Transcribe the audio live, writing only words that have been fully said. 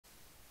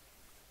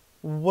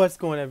What's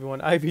going on, everyone?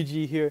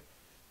 IVG here,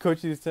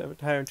 Coach of the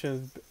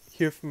Tyranitarus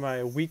here for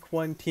my Week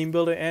 1 team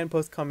builder and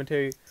post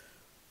commentary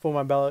for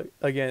my battle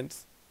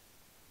against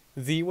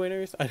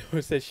Zwinnerz. I know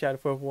it says Shadow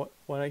for one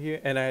right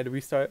here, and I had to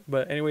restart.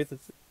 But anyways,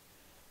 let's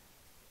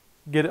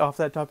get it off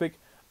that topic.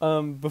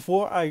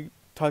 Before I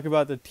talk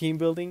about the team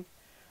building,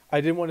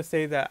 I did want to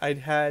say that I'd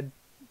had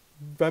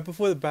right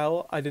before the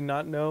battle, I did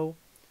not know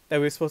that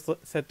we were supposed to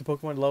set the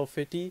Pokemon to level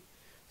 50.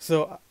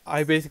 So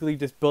I basically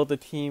just built the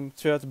team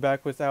straight out the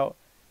back without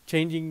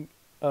changing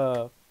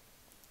the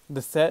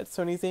sets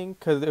or anything,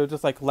 because it was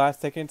just like last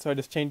second. So I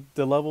just changed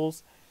the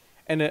levels,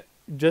 and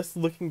just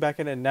looking back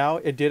at it now,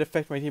 it did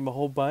affect my team a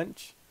whole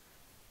bunch.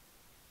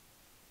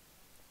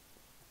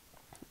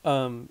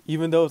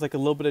 Even though it was like a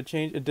little bit of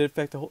change, it did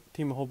affect the whole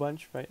team a whole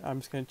bunch. Right,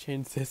 I'm just gonna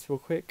change this real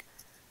quick.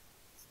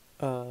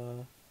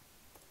 Okay,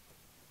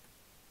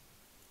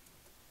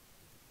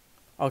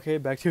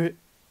 back to it.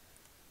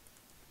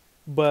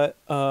 But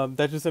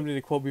that's just something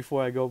to quote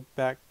before I go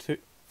back to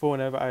for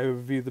whenever I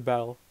review the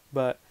battle.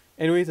 But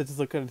anyways, let's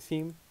just look at the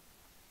team.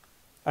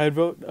 I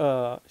wrote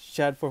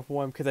Shad for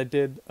one because I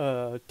did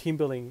team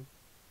building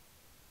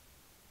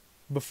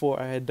before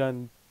I had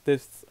done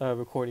this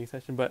recording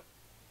session. But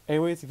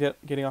anyways,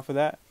 getting off of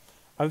that,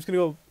 I'm just gonna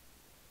go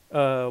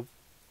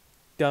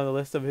down the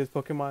list of his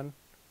Pokemon.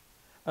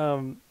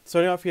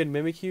 Starting off, he had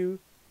Mimikyu.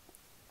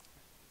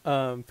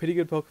 Pretty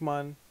good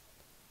Pokemon.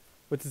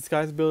 With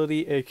Disguise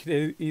ability, it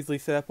can easily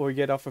set up or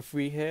get off a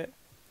free hit,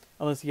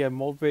 unless you have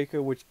Mold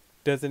Breaker, which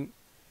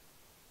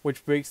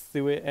breaks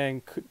through it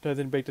and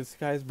doesn't break the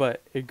Disguise,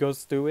 but it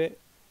goes through it,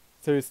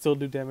 so it still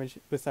do damage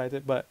besides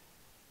it. But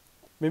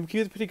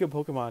Mimikyu is a pretty good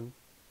Pokemon,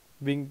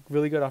 being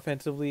really good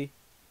offensively.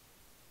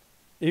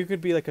 You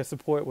could be like a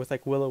support with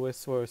like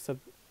Will-O-Wisp or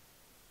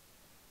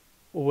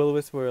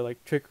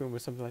like Trick Room or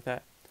something like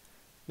that.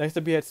 Next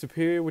up, we had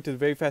Superior, which is a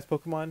very fast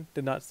Pokemon.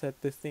 Did not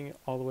set this thing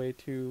all the way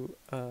to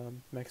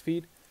max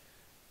speed,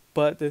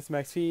 but this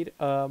max speed,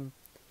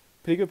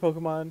 pretty good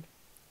Pokemon.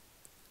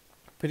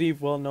 Pretty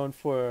well known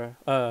for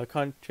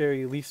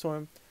Contrary Leaf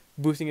Storm,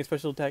 boosting its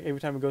special attack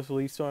every time it goes for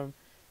Leaf Storm,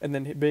 and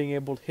then being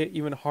able to hit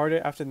even harder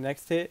after the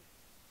next hit.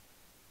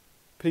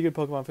 Pretty good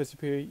Pokemon for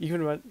Superior. You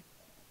can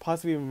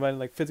possibly even run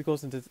like physical,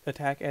 since its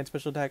attack and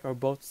special attack are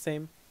both the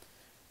same.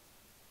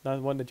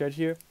 Not one to judge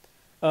here.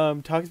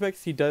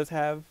 Toxapex, he does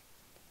have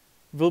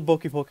real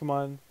bulky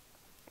Pokemon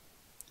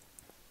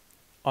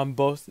on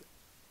both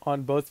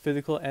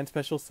physical and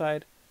special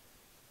side.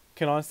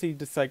 Can honestly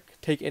just like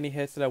take any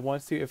hits that I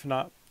want to. If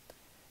not,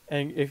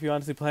 and if you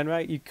honestly plan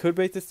right, you could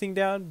break this thing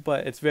down,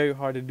 but it's very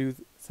hard to do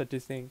such a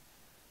thing.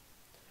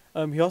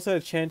 He also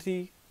had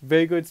Chansey,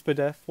 very good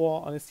Spadef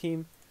wall on his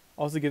team.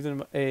 Also gives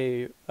him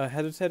a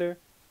Hazard Setter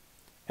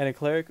and a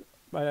Cleric,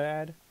 might I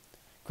add.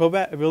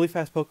 Crobat, a really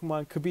fast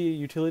Pokemon, could be a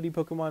utility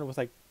Pokemon with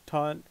like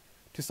Taunt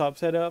to stop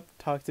setup,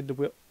 Toxic to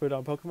whip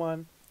on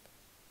Pokemon.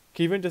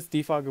 Can even just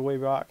defog away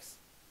rocks.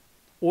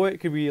 Or it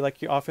could be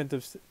like your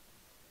offensive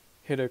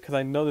hitter, because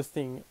I know this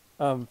thing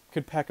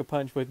could pack a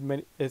punch with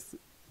its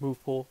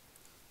move pool.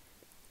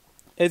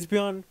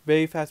 Espeon,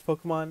 very fast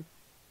Pokemon.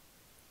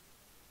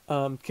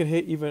 Can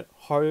hit even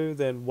harder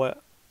than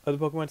what other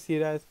Pokemon see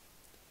it as.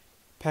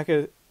 Pack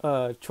a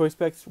Choice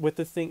Specs with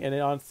this thing, and it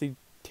honestly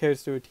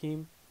tears through a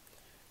team.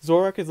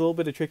 Zoroark is a little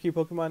bit of tricky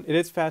Pokemon. It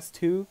is fast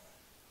too.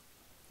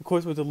 Of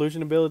course, with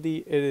Illusion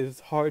ability, it is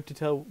hard to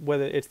tell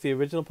whether it's the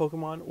original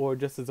Pokemon or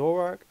just a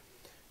Zoroark,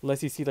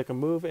 unless you see like a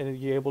move and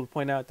you're able to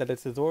point out that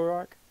it's a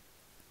Zoroark.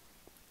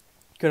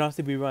 Could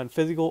also be run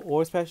physical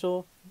or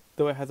special,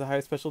 though it has a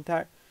higher special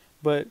attack,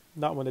 but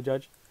not one to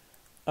judge.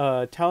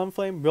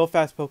 Talonflame, real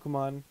fast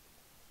Pokemon.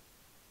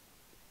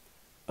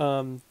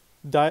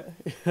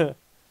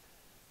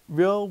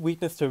 Real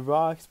weakness to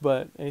rocks,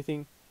 but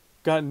anything.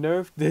 Got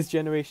nerfed this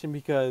generation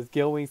because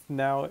Gale Wings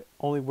now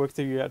only works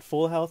if you're at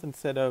full health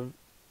instead of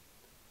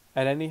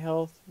at any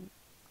health,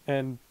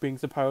 and brings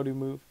the priority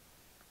move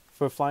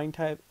for flying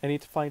type, any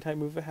flying type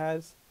move it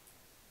has.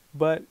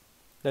 But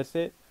that's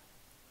it.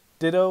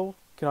 Ditto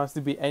can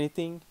honestly be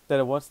anything that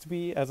it wants to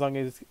be, as long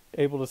as it's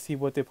able to see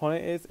what the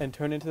opponent is and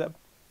turn into that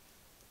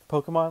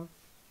Pokemon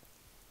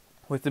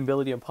with the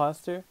ability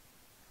Imposter,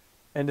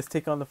 and just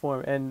take on the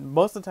form. And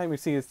most of the time you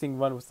see this thing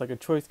run with like a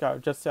Choice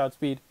Scout just to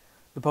outspeed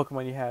the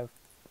Pokemon you have.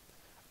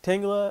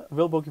 Tangela,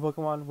 real bulky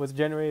Pokemon with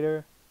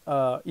Generator,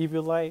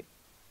 Eviolite,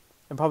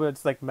 and probably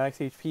just like max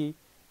HP.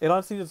 It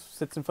honestly just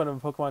sits in front of a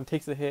Pokemon,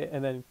 takes a hit,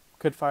 and then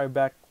could fire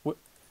back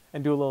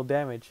and do a little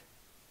damage.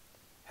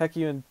 Heck,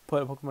 even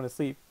put a Pokemon to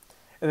sleep.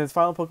 And then his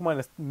final Pokemon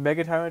is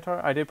Mega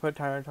Tyranitar. I did put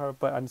Tyranitar,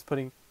 but I'm just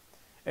putting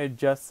it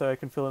just so I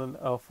can fill in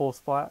a full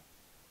spot.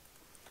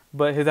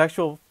 But his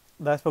actual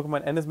last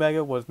Pokemon and his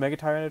Mega was Mega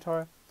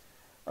Tyranitar.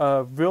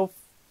 Real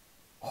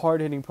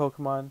hard-hitting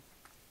Pokemon.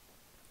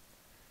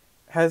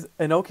 Has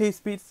an okay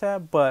speed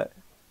stat, but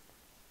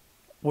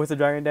with the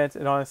Dragon Dance,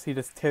 it honestly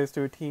just tears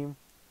through a team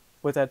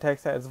with that attack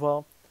stat as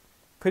well.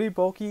 Pretty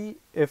bulky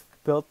if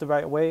built the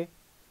right way,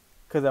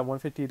 because that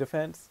 150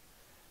 defense.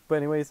 But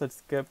anyways,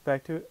 let's get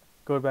back to it.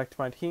 Go back to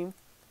my team.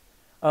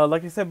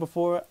 Like I said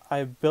before,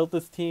 I built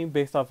this team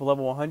based off of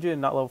level 100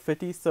 and not level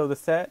 50. So the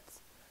sets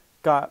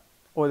got,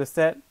 or the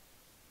set,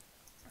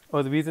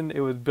 or the reason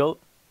it was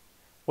built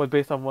was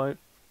based on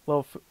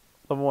level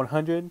level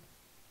 100,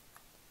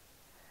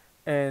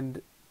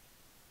 and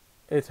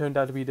it turned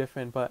out to be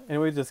different. But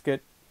anyways, just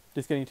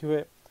getting to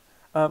it.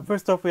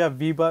 First off, we have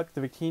V-Buck,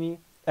 the Bikini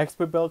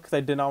Expert Belt, because I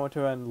did not want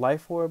to run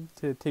Life Orb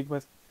to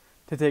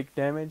take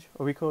damage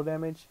or recoil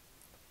damage.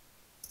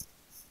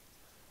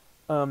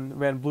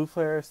 Ran Blue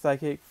Flare,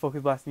 Psychic,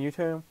 Focus Blast, and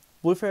U-Turn.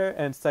 Blue Flare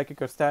and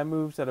Psychic are stab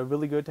moves that are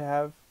really good to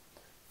have.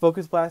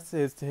 Focus Blast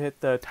is to hit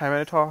the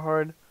Tyranitar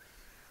hard.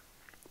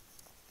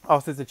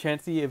 Also, it's a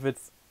Chansey if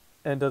it's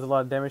and does a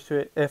lot of damage to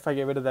it if I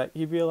get rid of that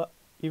Eviolite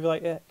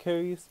it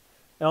carries.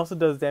 And also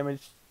does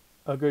damage,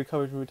 a good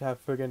coverage move to have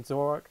for against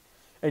Zoroark.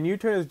 And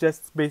U-Turn is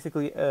just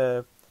basically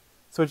a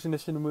switch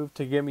initiative move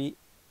to get me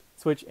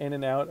switch in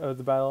and out of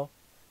the battle,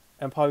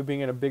 and probably being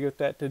in a bigger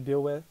threat to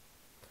deal with.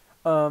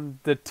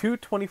 The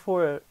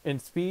 224 in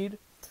speed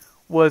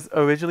was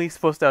originally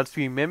supposed to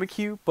outspeed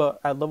Mimikyu, but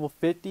at level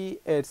 50,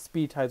 its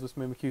speed ties with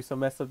Mimikyu, so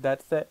messed up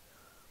that set.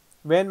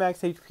 Ran max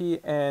HP,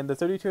 and the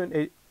 32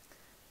 in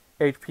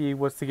HP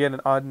was to get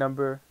an odd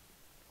number,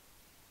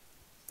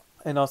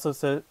 and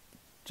also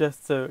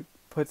just to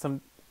put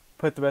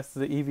the rest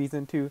of the EVs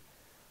into.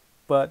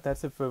 But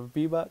that's it for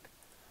V-Buck.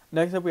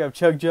 Next up, we have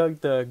Chug Jug,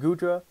 the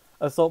Goodra,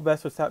 Assault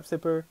Vest with Sap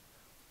Sipper,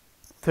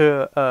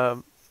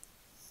 to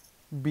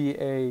be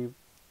a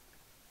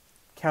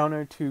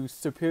counter to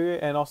Superior,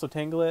 and also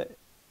Tanglet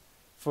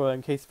for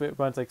in case it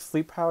runs like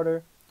Sleep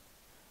Powder.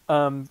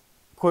 Of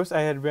course,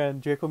 I had ran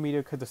Draco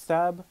Meteor because of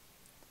Stab.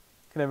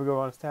 Can never go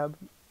wrong with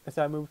a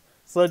stab move.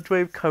 Sludge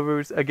Wave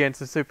covers against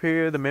the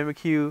Superior, the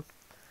Mimikyu,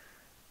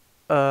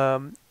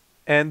 and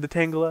the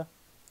Tangela.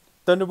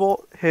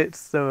 Thunderbolt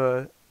hits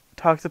the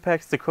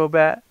Toxapex, the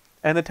Crobat,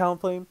 and the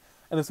Talonflame.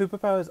 And the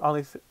superpower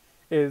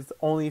is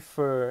only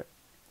for,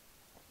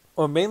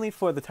 or mainly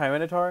for the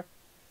Tyranitar.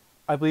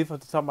 I believe off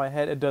the top of my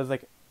head, it does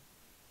like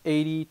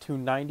 80 to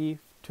 90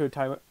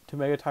 to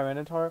Mega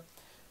Tyranitar.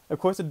 Of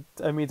course,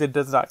 that means it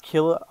does not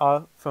kill it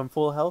from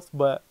full health,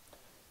 but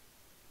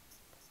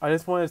I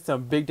just wanted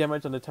some big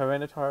damage on the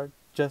Tyranitar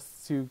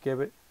just to give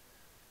it,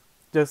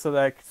 just so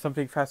that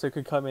something faster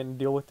could come in and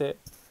deal with it.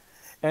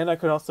 And I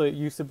could also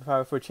use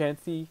superpower for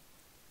Chansey,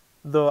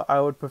 though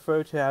I would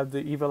prefer to have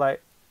the Eviolite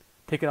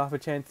taken off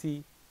of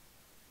Chansey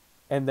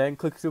and then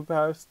click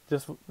superpowers,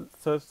 just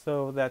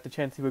so that the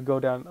Chansey would go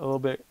down a little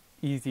bit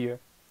easier.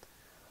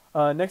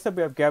 Next up,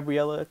 we have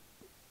Gabriella,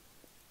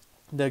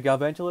 the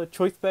Galvantula.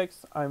 Choice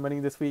specs I'm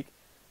running this week: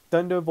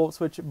 Thunder, Volt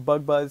Switch,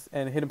 Bug Buzz,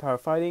 and Hidden Power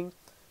Fighting.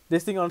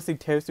 This thing honestly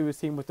tears through his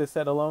team with this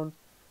set alone.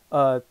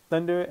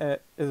 Thunder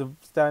is a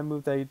stab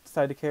move that I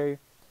decided to carry.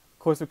 Of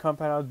course, with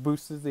Compound Out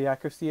boosts the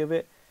accuracy of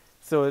it,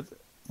 so it's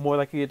more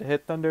likely to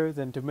hit Thunder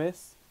than to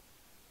miss.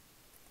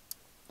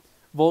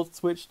 Volt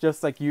Switch,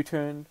 just like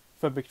U-Turn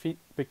from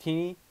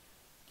Bikini,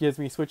 gives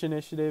me switch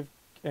initiative,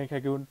 and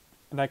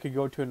I could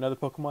go to another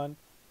Pokemon.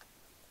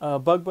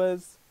 Bug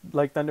Buzz,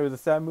 like Thunder, is a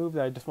stab move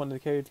that I just wanted to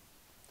carry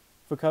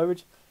for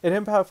coverage. And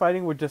Hidden Power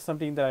Fighting was just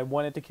something that I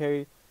wanted to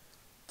carry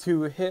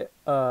to hit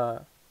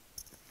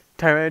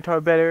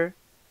Tyranitar better,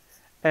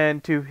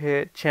 and to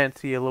hit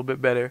Chansey a little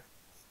bit better.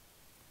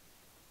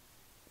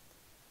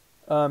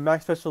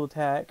 Max Special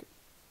Attack,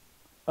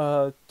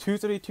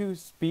 232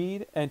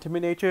 Speed, and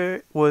Timid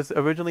Nature was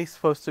originally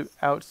supposed to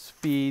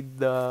outspeed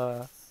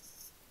the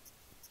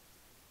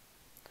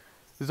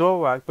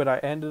Zoroark, but I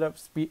ended up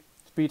speed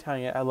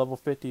tying it at level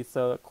 50,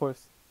 so of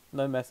course,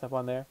 no mess up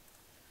on there.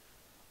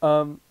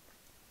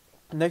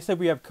 Next up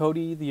we have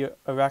Cody, the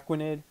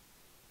Araquanid,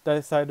 that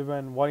decided to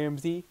run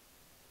YMZ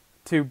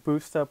to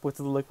boost up with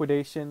the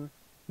Liquidation.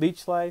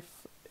 Leech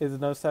Life is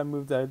another side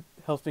move that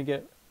helps me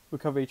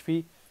recover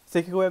HP.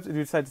 Psychic Webs, if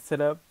you decide to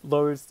set up,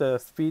 lowers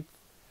speed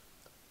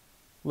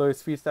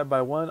stat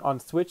by 1 on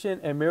switching,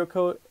 and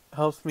Miracle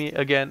helps me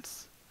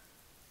against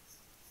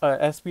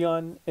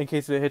Espeon in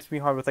case it hits me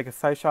hard with like a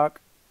Psyshock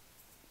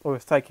or a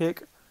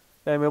Psychic,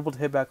 and I'm able to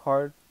hit back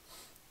hard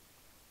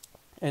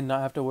and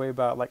not have to worry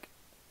about like,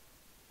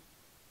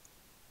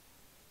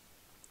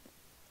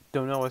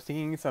 don't know what I was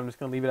thinking, so I'm just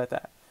gonna leave it at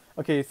that.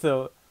 Okay,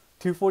 so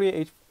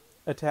 248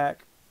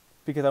 attack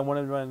because I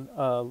wanted to run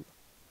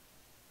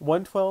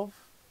 112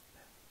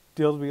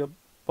 deals me a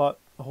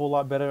whole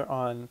lot better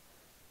on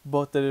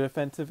both the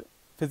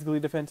physically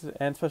defensive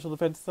and special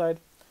defensive side.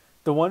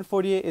 The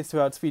 148 is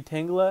to outspeed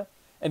Tangela,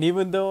 and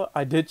even though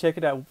I did check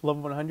it at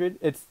level 100,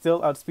 it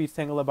still outspeeds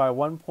Tangela by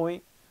 1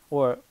 point,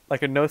 or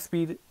like a no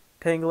speed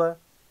Tangela.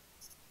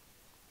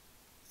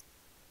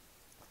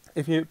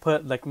 If you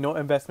put like no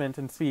investment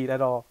in speed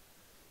at all,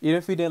 even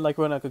if you didn't like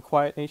run like a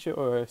quiet nature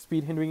or a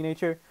speed hindering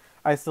nature,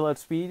 I still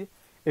outspeed.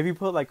 If you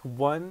put like a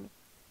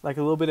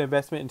little bit of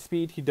investment in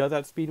speed, he does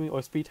outspeed me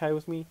or speed tie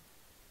with me.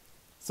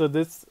 So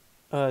this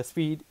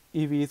speed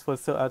EVs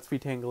was still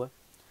outspeed Tangela.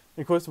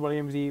 And of course,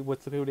 YMZ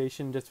with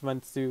Liquidation just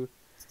runs through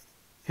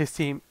his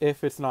team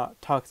if it's not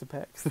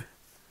Toxapex.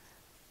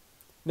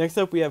 Next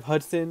up, we have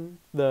Hudson,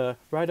 the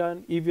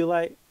Rhydon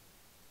Eviolite.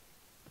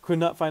 Could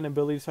not find an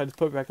ability, so I just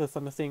put Reckless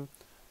on the thing.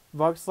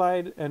 Rock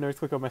Slide and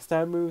Earthquake are my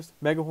stab moves.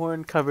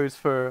 Megahorn covers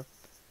for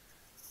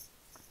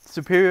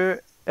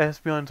Superior,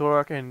 Espeon,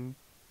 Zoroark, and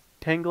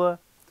Tangela.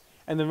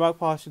 And then Rock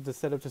Polish is the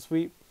setup to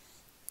sweep.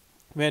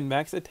 Ran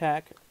max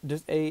attack,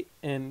 just 8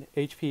 in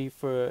HP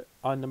for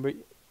odd number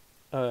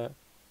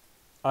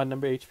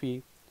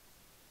HP.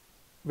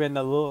 Ran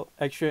a little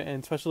extra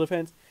in special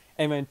defense.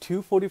 And ran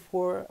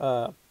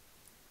 244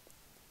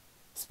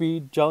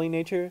 speed Jolly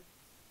Nature,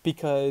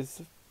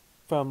 because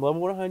from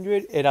level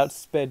 100 it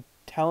outsped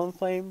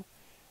Talonflame,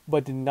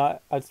 but did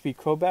not outspeed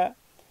Crobat.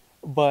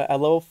 But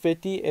at level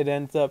 50 it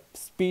ends up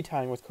speed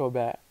tying with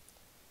Crobat.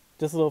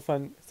 Just a little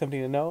fun,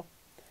 something to know.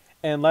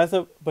 And last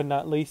but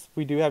not least,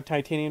 we do have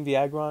Titanium the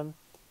Aggron.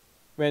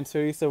 Ran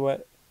 30,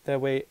 so that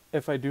way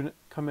if I do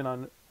come in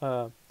on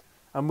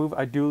a move,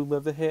 I do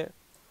live the hit.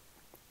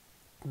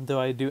 Though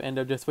I do end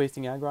up just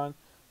wasting Aggron.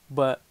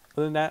 But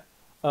other than that,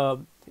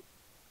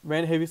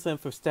 ran Heavy Slam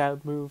for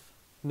stab move.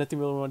 Nothing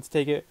really wants to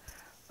take it.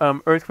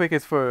 Earthquake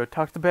is for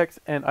Toxapex,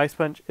 and Ice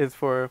Punch is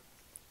for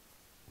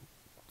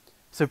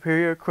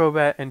Superior,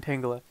 Crobat, and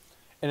Tangela.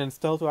 And then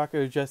Stealth Rocker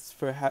is just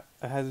for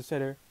a Hazard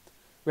Setter.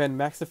 Ran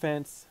max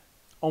defense,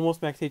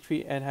 almost max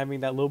HP, and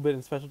having that little bit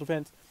in special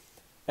defense.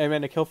 And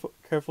ran a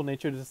careful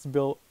nature just to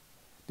deal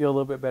a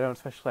little bit better on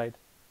special side.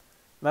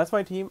 And that's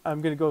my team.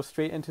 I'm going to go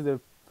straight into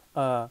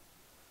the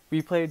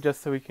replay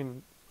just so we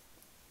can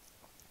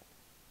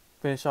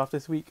finish off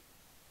this week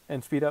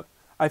and speed up.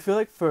 I feel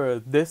like for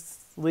this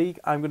league,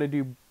 I'm going to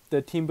do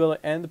the team builder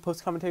and the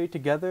post commentary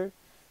together.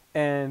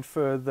 And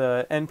for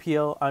the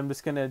NPL, I'm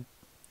just going to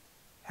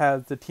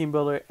have the team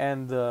builder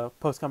and the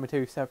post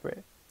commentary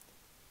separate.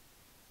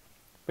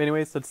 But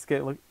anyways, let's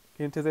get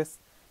into this.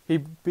 He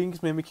brings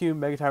Mimikyu,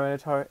 Mega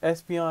Tyranitar,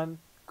 Espeon,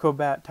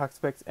 Crobat,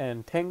 Toxapex,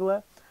 and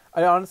Tangela.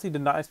 I honestly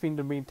did not expect him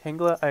to bring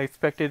Tangela. I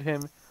expected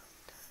him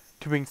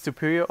to bring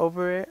Superior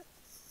over it.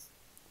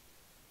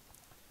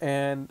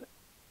 And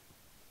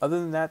other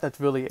than that, that's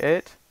really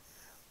it.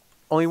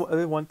 Only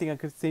other one thing I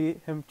could see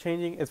him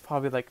changing is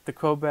probably like the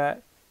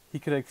Crobat. He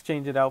could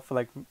exchange it out for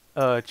like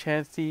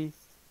Chansey.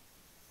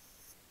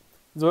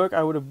 Zoroark,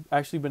 I would have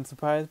actually been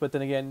surprised, but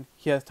then again,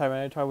 he has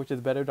Tyranitar, which is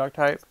better Dark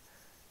type.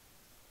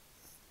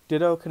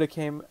 Ditto could have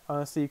came,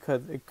 honestly,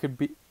 because it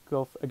could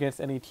go against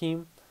any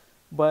team,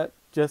 but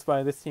just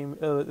by this team,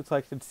 it's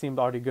like it seemed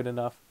already good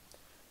enough.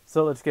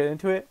 So let's get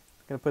into it.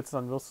 I'm going to put this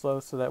on real slow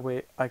so that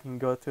way I can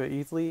go through it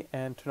easily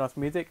and turn off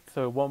music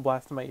so it won't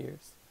blast in my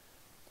ears.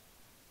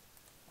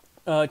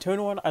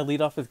 Turn 1, I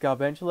lead off with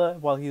Galvantula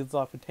while he leads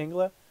off with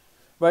Tangela.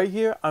 Right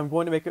here, I'm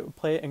going to make it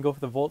play and go for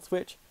the Volt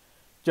Switch,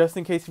 just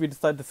in case if he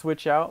decides to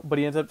switch out, but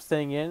he ends up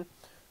staying in.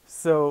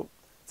 So,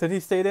 since he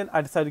stayed in,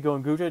 I decided to go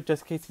in Gudra,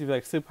 just in case he's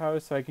like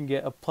superpowers, so I can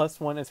get a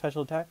 +1 in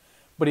special attack.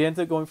 But he ends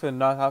up going for the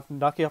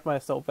knocking off my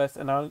Assault Vest,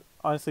 and I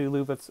honestly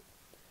lose it.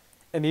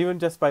 And even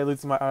just by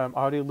losing my arm,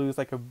 I already lose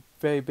like a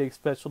very big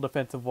special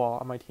defensive wall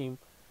on my team.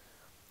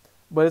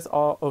 But it's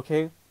all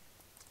okay.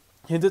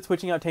 He ends up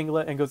switching out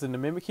Tangela and goes into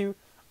Mimikyu.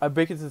 I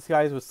break into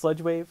disguise with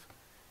Sludge Wave.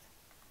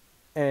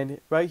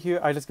 And right here,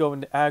 I just go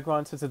into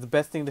Aggron, since it's the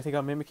best thing to take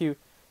out Mimikyu.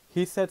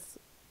 He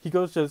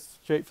goes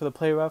just straight for the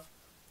Play Rough,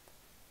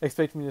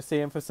 expecting me to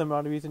stay in for some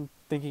odd reason,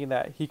 thinking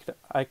that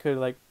I could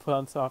like put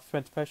on some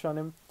offensive pressure on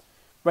him.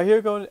 Right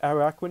here, going to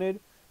Araquanid,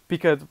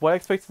 because what I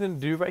expected him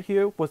to do right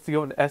here was to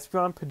go into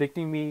Espeon,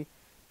 predicting me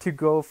to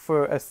go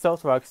for a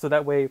Stealth Rock, so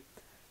that way,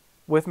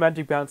 with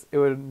Magic Bounce, it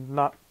would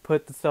not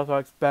put the Stealth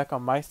Rocks back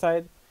on my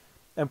side,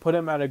 and put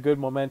him at a good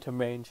momentum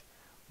range.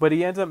 But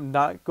he ends up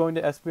not going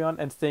to Espeon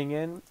and staying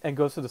in, and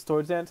goes to the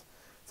Storage Dance.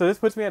 So this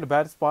puts me at a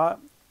bad spot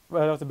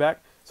right off the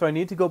back. So I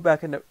need to go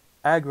back into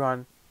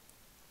Aggron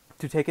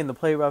to take in the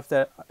Play Rough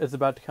that is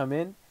about to come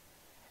in.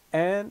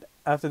 And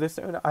after this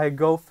turn, I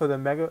go for the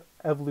Mega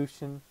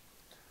Evolution,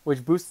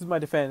 which boosts my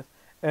defense.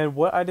 And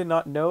what I did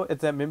not know is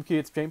that Mimikyu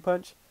gets Drain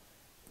Punch.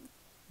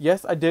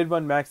 Yes, I did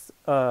run max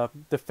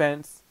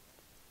defense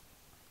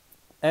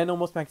and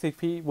almost max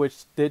HP,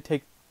 which did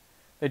take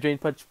the Drain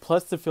Punch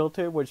plus the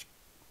filter, which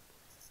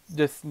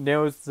just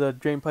narrows the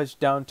Drain Punch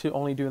down to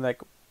only doing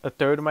like a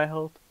third of my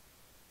health.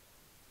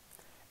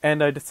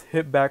 And I just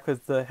hit back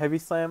with the Heavy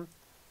Slam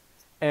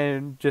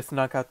and just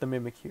knock out the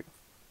Mimikyu.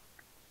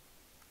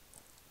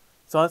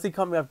 So honestly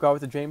caught me off guard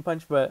with the Drain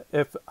Punch, but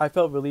if I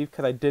felt relieved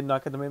because I did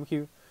knock out the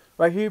Mimikyu.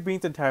 Right here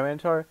brings the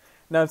Tyranitar.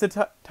 Now if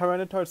the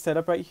Tyranitar set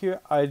up right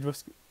here,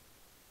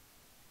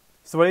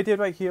 so what I did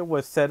right here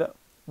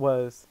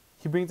was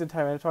he brings the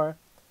Tyranitar,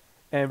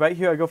 and right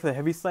here I go for the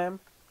Heavy Slam,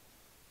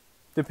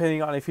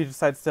 depending on if he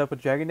decides to set up a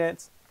Dragon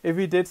Dance. If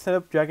he did set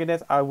up Dragon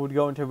Dance, I would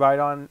go into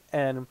Rhydon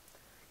and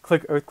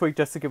click Earthquake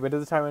just to get rid of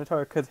the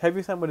Tyranitar, because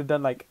Heavy Slam would have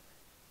done like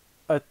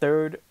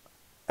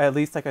at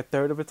least like a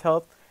third of its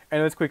health,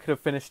 and Earthquake could have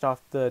finished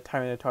off the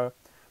Tyranitar.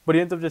 But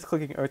he ends up just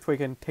clicking Earthquake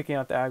and taking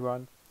out the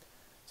Aggron.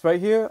 So right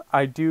here,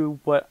 I do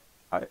what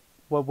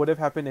would have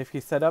happened if he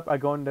set up. I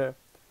go into...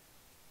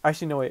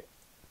 Actually, no, wait.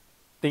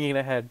 Thinking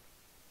ahead.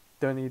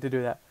 Don't need to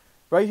do that.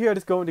 Right here, I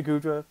just go into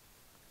Gudra,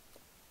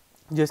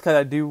 just because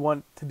I do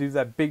want to do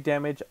that big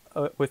damage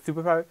with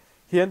Superpower.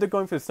 He ended up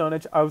going for the Stone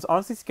Edge. I was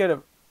honestly scared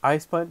of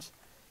Ice Punch,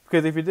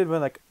 because if he did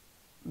run like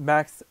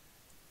max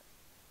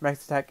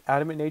attack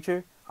Adamant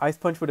Nature, Ice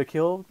Punch would have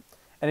killed,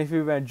 and if he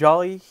ran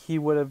Jolly, he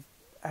would have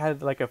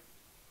had like a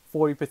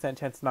 40%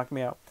 chance to knock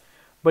me out.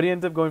 But he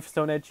ends up going for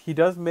Stone Edge. He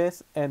does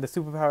miss, and the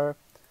superpower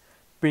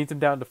brings him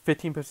down to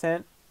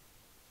 15%.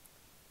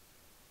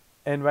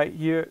 And right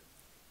here,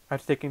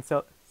 after taking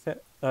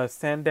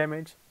sand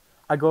damage,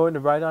 I go into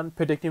Rhydon,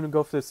 predicting him to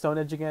go for the Stone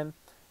Edge again,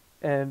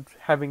 and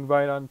having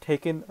Rhydon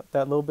taken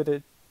that little bit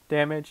of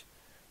damage.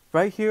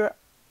 Right here,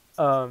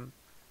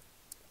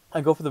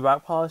 I go for the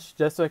Rock Polish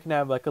just so I can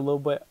have like a little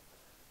bit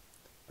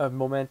of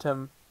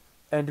momentum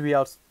and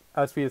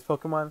outspeed his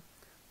Pokemon.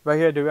 Right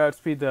here, I do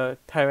outspeed the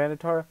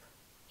Tyranitar.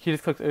 He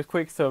just clicks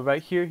Earthquake, so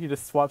right here, he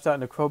just swaps out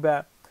into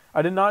Crobat.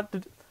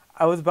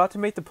 I was about to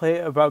make the play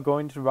about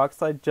going to Rock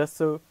Slide just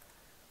so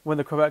when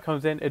the Crobat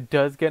comes in, it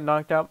does get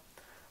knocked out.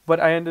 But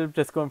I ended up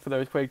just going for the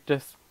Earthquake,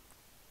 just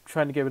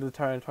trying to get rid of the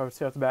Tyranitar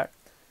straight off the back.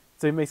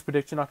 So he makes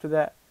prediction after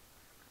that.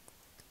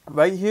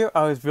 Right here,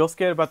 I was real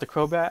scared about the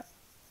Crobat,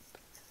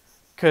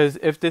 because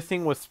if this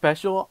thing was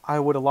special, I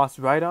would have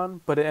lost Rhydon,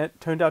 but it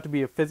turned out to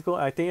be a physical.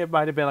 I think it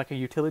might have been like a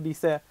utility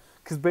set,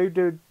 because Brave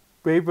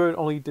Bird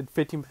only did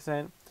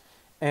 15%,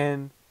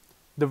 and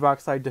the Rock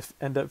Slide just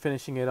ended up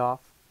finishing it off.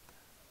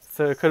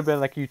 So it could have been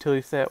like a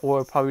utility set,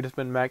 or probably just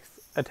been max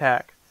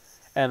attack,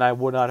 and I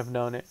would not have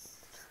known it.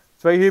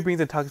 So right here brings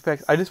the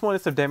Toxapex. I just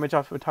wanted some damage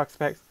off of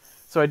Toxapex,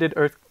 so I did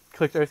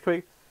clicked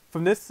Earthquake.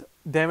 From this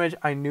damage,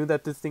 I knew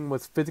that this thing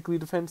was physically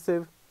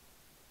defensive,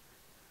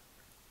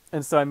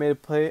 and so I made a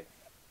play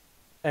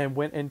and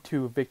went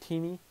into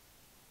Victini.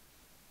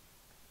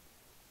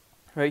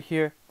 Right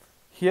here,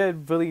 he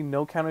had really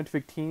no counter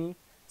to Victini,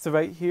 so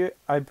right here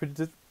I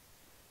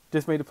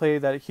just made a play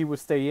that he would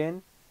stay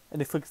in,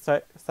 and he clicked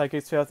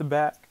Psychic straight off the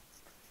back.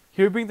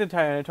 He would bring the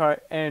Tyranitar,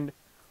 and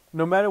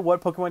no matter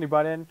what Pokemon he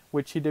brought in,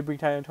 which he did bring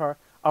Tyranitar,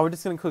 I was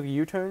just going to click a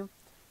U-turn,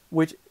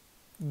 which,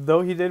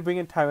 though he did bring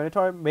in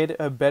Tyranitar, made it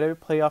a better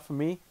play off of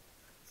me,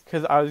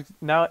 because I was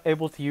now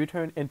able to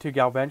U-turn into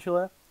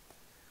Galvantula.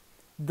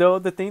 Though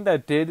the thing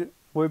that did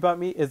worry about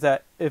me is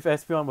that if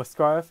Espeon was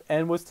Scarf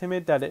and was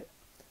timid, that it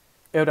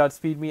would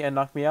outspeed me and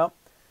knock me out.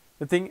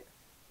 The thing,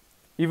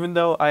 even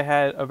though I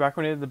had a Rock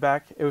Grenade in the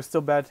back, it was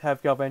still bad to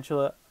have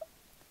Galvantula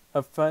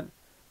up front,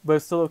 but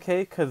it's still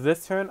okay, because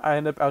this turn I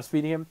ended up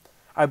outspeeding him.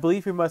 I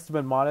believe he must have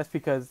been modest,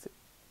 because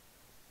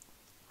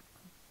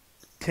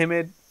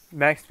timid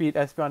max speed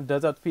Espeon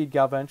does outspeed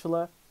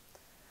Galvantula,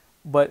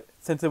 but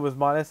since it was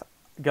modest,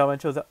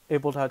 Galvantula was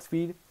able to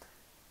outspeed.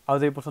 I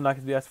was able to knock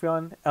into the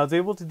Espeon. I was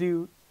able to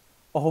do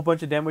a whole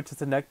bunch of damage to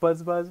the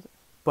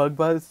Bug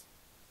Buzz,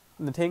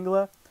 and the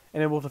Tangela,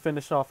 and able to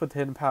finish off with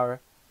Hidden Power.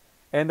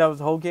 And that was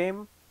the whole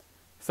game.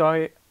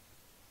 Sorry,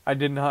 I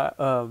did not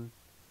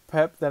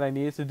prep that I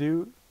needed to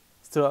do,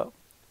 so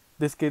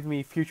this gives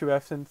me future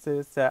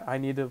references that I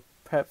need to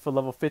prep for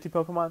level 50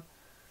 Pokemon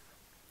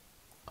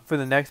for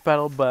the next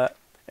battle, but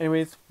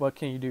anyways, what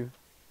can you do?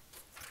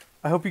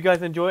 I hope you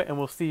guys enjoy, and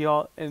we'll see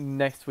y'all in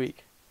next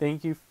week.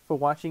 Thank you for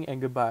watching,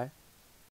 and goodbye.